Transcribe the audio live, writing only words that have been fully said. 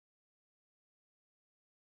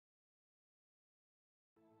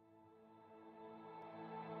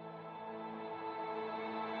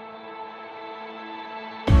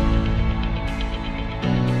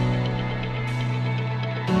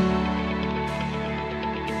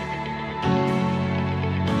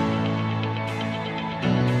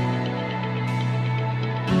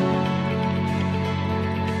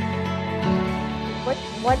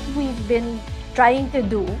been trying to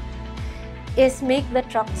do is make the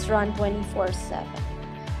trucks run 24/7.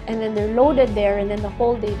 And then they're loaded there, and then the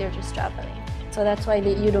whole day they're just traveling. So that's why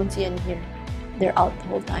you don't see any here. They're out the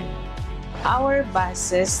whole time. Our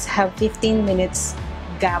buses have 15 minutes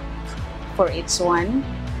gap for each one.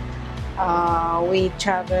 We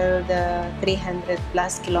travel the 300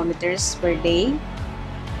 plus kilometers per day,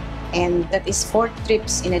 and that is 4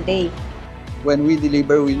 trips in a day. When we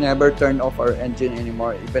deliver, we never turn off our engine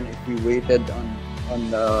anymore, even if we waited on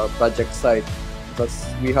the project site, because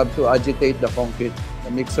we have to agitate the concrete. The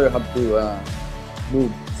mixer have to move,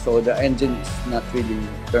 so the engine is not really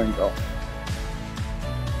turned off.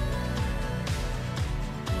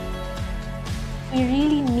 We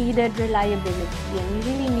really needed reliability, and we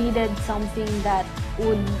really needed something that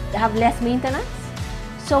would have less maintenance.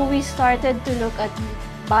 So we started to look at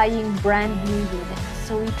buying brand new units.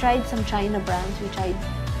 So we tried some China brands. We tried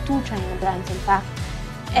 2 China brands, in fact.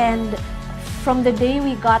 And from the day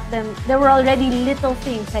we got them, there were already little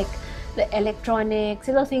things like the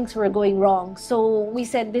electronics, little things were going wrong. So we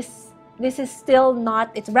said this is still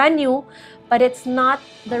not, it's brand new, but it's not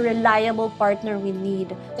the reliable partner we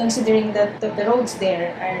need. Considering that the roads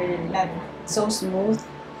there are not so smooth,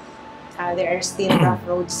 there are still rough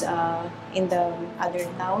roads in the other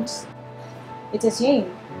towns. It's a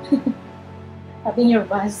shame having your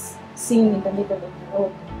bus seen in the middle of the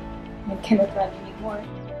road and cannot run anymore.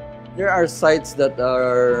 There are sites that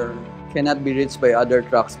cannot be reached by other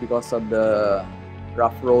trucks because of the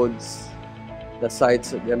rough roads. The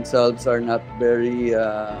sites themselves are not very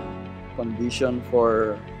conditioned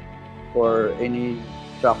for any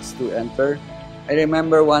trucks to enter. I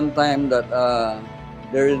remember one time that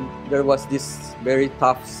there was this very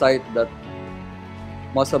tough site that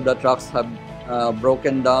most of the trucks have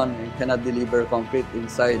broken down and cannot deliver concrete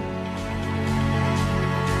inside.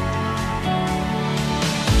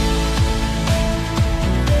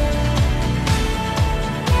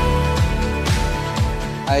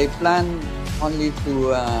 I plan only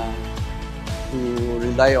to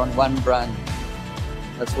rely on one brand.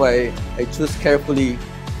 That's why I choose carefully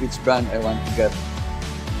which brand I want to get.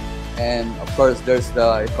 And of course, there's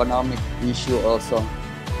the economic issue also.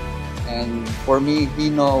 And for me,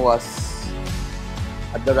 Hino was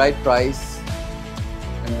at the right price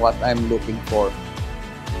and what I'm looking for.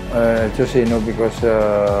 I chose Hino because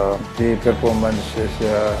the performance is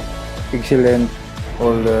excellent.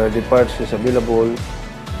 All the parts is available.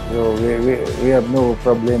 So we have no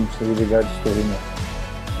problems with regards to Hino.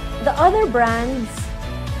 The other brands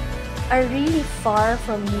are really far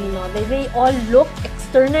from Hino. They all look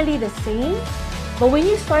externally the same, but when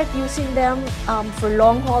you start using them for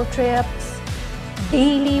long haul trips,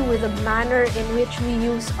 daily, with the manner in which we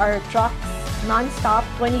use our trucks non-stop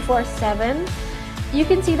 24/7, you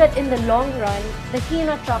can see that in the long run, the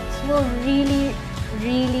Hino trucks will really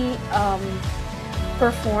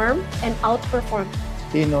perform and outperform.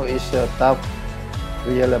 Hino is tough,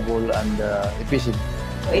 reliable, and efficient.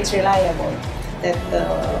 It's reliable, that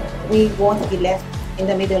we won't be left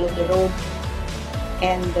in the middle of the road,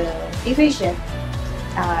 and efficient.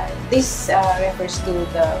 This refers to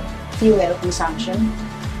the fuel consumption,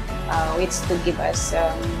 which to give us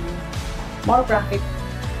more profit.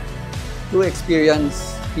 Through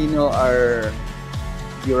experience, Hino are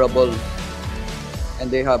durable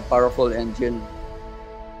and they have powerful engine.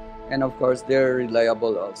 And of course, they're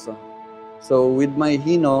reliable also. So with my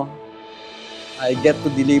Hino, I get to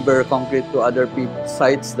deliver concrete to other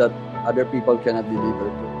sites that other people cannot deliver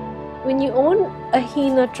to. When you own a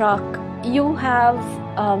Hino truck, you have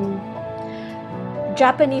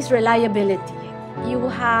Japanese reliability. You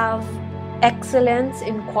have excellence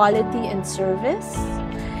in quality and service.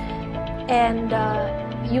 And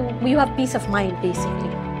you have peace of mind,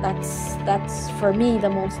 basically. That's for me the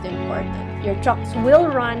most important. Your trucks will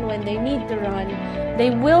run when they need to run. They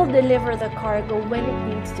will deliver the cargo when it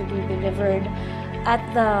needs to be delivered at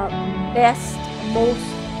the best, most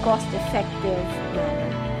cost-effective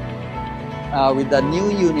manner. With the new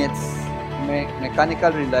units, mechanical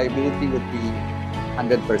reliability would be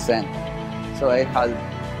 100%. So I had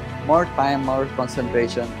more time, more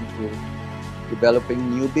concentration into developing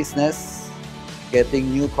new business, getting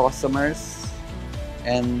new customers,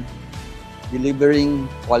 and delivering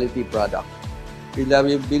quality product.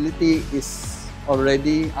 Reliability is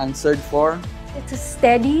already answered for. It's a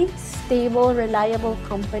steady, stable, reliable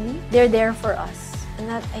company. They're there for us, and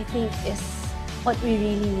that, I think, is what we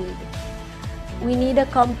really need. We need a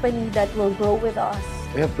company that will grow with us.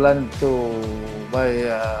 We have planned to buy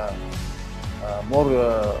more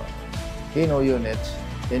Hino units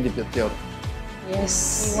in the future.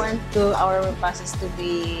 Yes, we want our buses to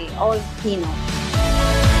be all Hino.